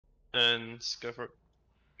and go for it.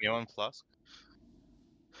 You on flask?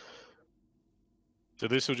 So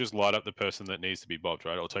this will just light up the person that needs to be bobbed,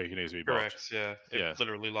 right? Or token needs to be bobbed. Correct, yeah. It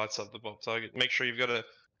literally lights up the bob target. Make sure you've got a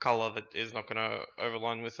color that is not going to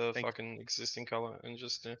overline with a fucking existing color, and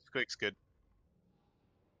just Quick's good.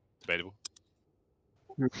 Debatable.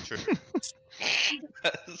 True.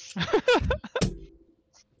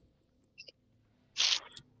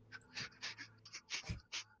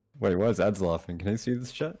 Wait, why is Ads laughing? Can I see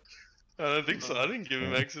this chat? I don't think so. I didn't give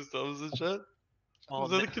him access to others in chat. Oh,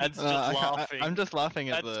 Ed's just laughing. I'm just laughing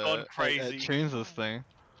at Ed's the gone crazy. at Tunes' thing.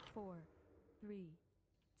 4, 3,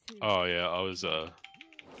 2. Oh yeah, I was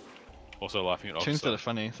also laughing at Tunes did Officer. it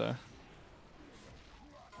funny, so.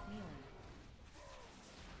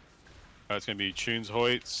 It's going to be Tunes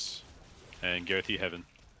Hoyts and Gerthy Heaven.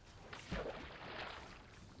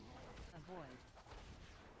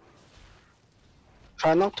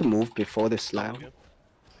 Try not to move before the slam. Spread.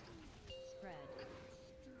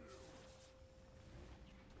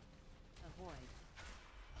 Avoid.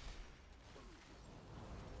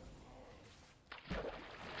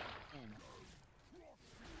 In.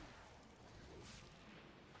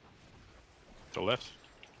 To the left.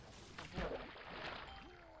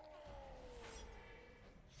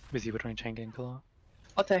 Busy between chain gang pillar.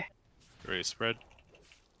 Okay. Ready to spread.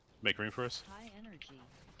 Make room for us. High energy.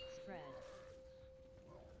 Spread.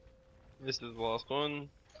 This is the last one.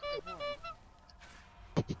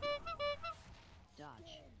 Avoid.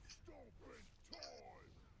 Dodge.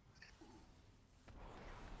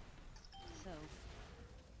 So.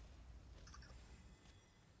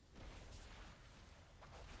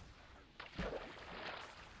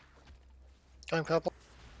 Time couple.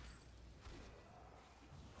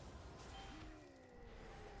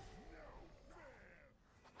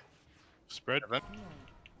 Spread. Spread.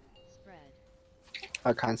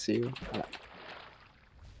 I can't see you.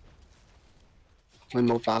 We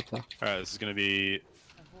move after. Alright, this is going to be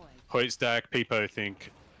Avoid. Hoyt stack, Peepo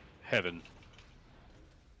think, Heaven.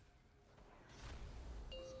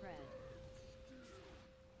 Spread.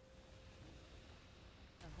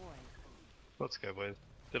 Avoid. Let's go, boys.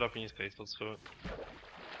 Get up in your space, let's do it.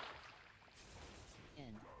 In.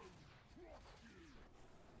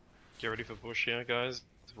 Get ready for push here, guys.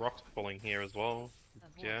 Rock's falling here as well.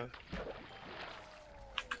 Avoid. Yeah.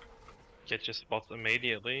 Get your spots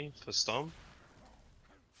immediately for Stomp.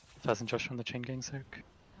 Faz and Josh on the chain gang soak.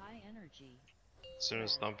 High energy. As soon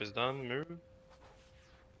as Stomp is done, move.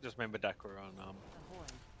 Just remember Dakar on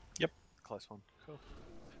Avoid. close one. Cool.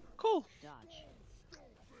 Cool. Dodge.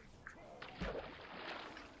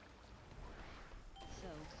 So.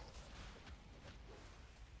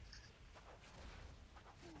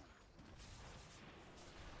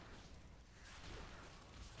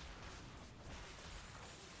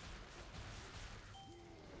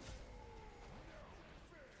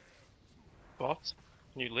 Spots.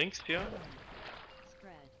 New links here.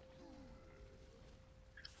 Spread.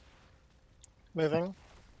 Moving.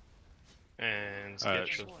 And Alright,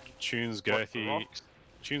 sketch. Tunes Block the Gerthy, rocks.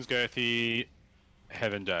 Tunes Gerthy,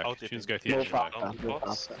 Heaven Dak. I'll dip Tunes in. Gerthy, Move Heaven Dak. after. Stomp Move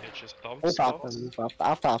spots. after. Get your Stomp Move after. spots. Move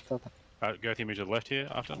after. After. Alright, Gerthy move to the left here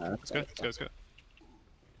after. Let's go, let's go, let's go.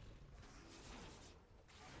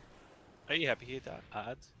 Are you happy here,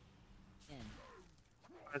 Ads? In.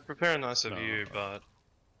 I'd prepare a nicer No. view, but...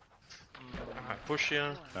 Alright, push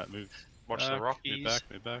here. Alright, move. Watch the back, Rockies. Move back,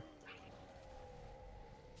 move back.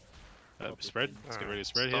 Spread. Let's get ready to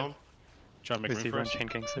spread here. Stomp. Try and make Busy room for run us. chain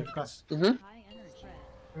gang soak. High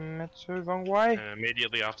energy. wrong way. And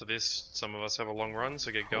immediately after this, some of us have a long run,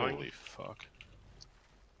 so get going. Holy fuck.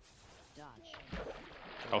 Dodge.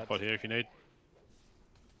 Health pot here if you need.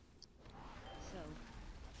 So.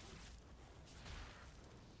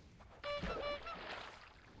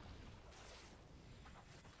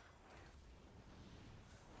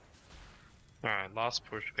 Alright, last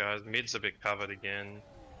push, guys. Mid's a bit covered again.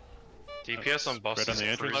 DPS on boss Spread is on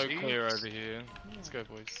the entrance. crazy. Clear over here. Let's go,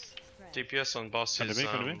 boys. Spread. DPS on boss Come to is me,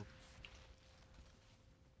 come to me.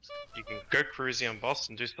 You can go cruisy on boss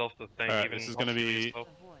and do stealth the thing. Alright, even this is gonna after you do be stealth.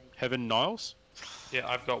 Avoid. Heaven Niles. Yeah,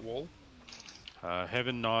 I've got wall.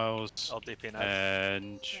 Heaven Niles I'll dip in.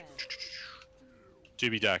 and Spread.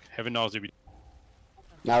 Juby Dak. Heaven Niles, Juby.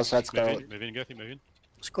 Now so let's Move go. in, move in, Gerthy, move in.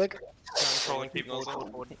 It's quick. Controlling keep noise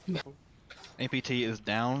on. APT is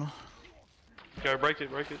down. Go, break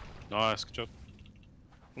it, break it. Nice, good job.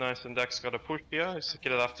 Nice, and Dax got a push here. So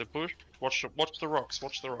get it after push. Watch the rocks,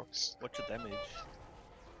 watch the rocks. What's the damage?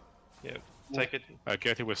 Yeah, take it.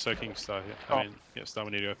 Gerthy, we're soaking Star here. Oh. I mean, yeah, Star,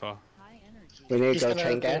 we need to go far. High energy. We need to He's go gonna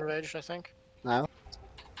chain be gang. enraged, I think. Now.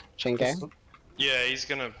 Chain gang. Yeah, he's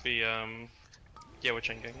gonna be, yeah, we're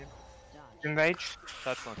chain gang, yeah. Dodge. Enrage.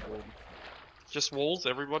 That's not good. Just walls,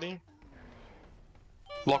 everybody.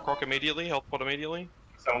 Block rock immediately, health pot immediately.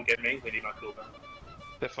 Someone get me. We need my cooldown.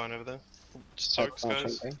 They're fine over there. Soaks,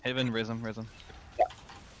 guys. Heaven, risen.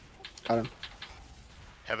 Got him.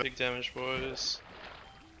 Big damage, boys.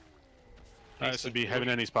 This would be Heaven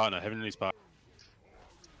and his partner. Heaven and his partner.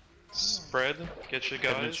 Spread, get your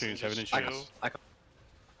guys. Heaven and tunes. Heaven and just tunes. chill.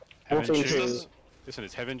 Heaven 14 tunes. Listen,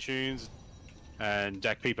 it's Heaven tunes and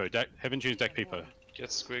Dak Peepo. Heaven tunes, Dak Peepo. Get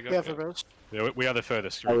Squig We have up. a burst. We are the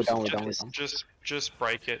furthest. Oh, we're groups. done, we're done, we're done. Just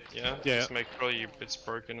break it, yeah? Yeah. Just make sure it's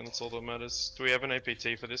broken and that's all that matters. Do we have an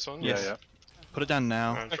APT for this one? Yes. Put it down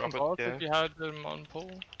now. Alright, drop it, yeah. If you had them on pull.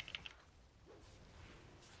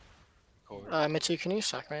 Mitsu, can you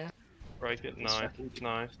sack me? Break it,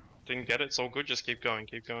 no. Didn't get it, it's all good, just keep going.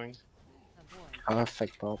 Avoid.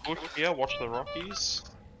 Perfect, Bob. Good here, watch the Rockies.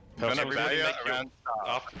 Gonna Everybody barrier make your- around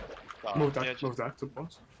After. Move Yeah, that to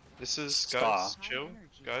boss. This is, Star. guys, chill.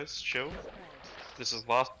 Guys, chill. This is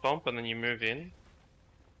last bump and then you move in.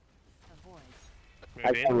 Avoid.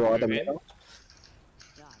 I Move can roll the in, middle.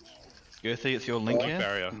 Dodge. Girthy, it's your link Link here.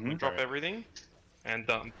 barrier. move in. Drop everything. And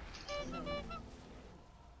dump.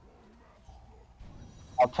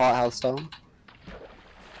 I'll pot Hellstone.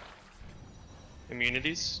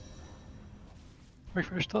 Immunities.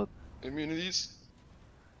 Refresh top. Immunities.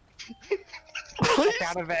 Look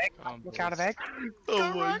out of egg. Look out of egg.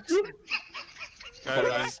 Oh my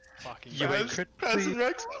god. You ain't crit, Pass please. and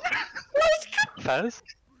Rex. Faz?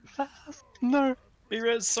 Faz? No.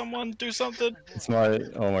 B-Res, someone do something. It's my.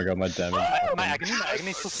 Oh my god, my damage. My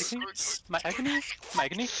agony still ticking. My agony.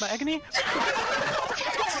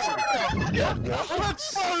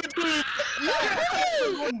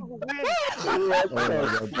 Oh my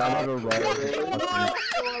god, that never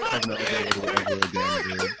I've never been able to ever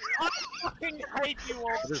again, dude. fucking hate you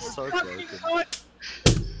all. It is so broken.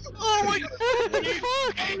 Oh my god!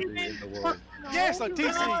 Yes, like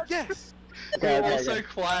TC, yes! Yeah, We're all yeah, so yeah.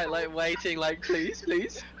 quiet, like waiting, like please.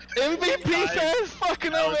 MVP fans,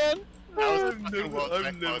 fucking hell, man.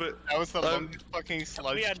 That was the longest fucking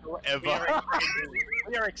sludge ever.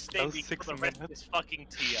 We are extending 6 for the rest of this fucking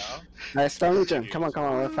tier. Nice, Stone Legion. Come on,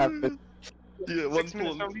 let's have it. Yeah, one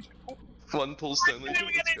pull Stanley.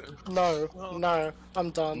 Let's go. No,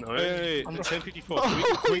 I'm done. No. Hey, I'm- 1054. Can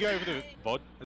we go over the VOD?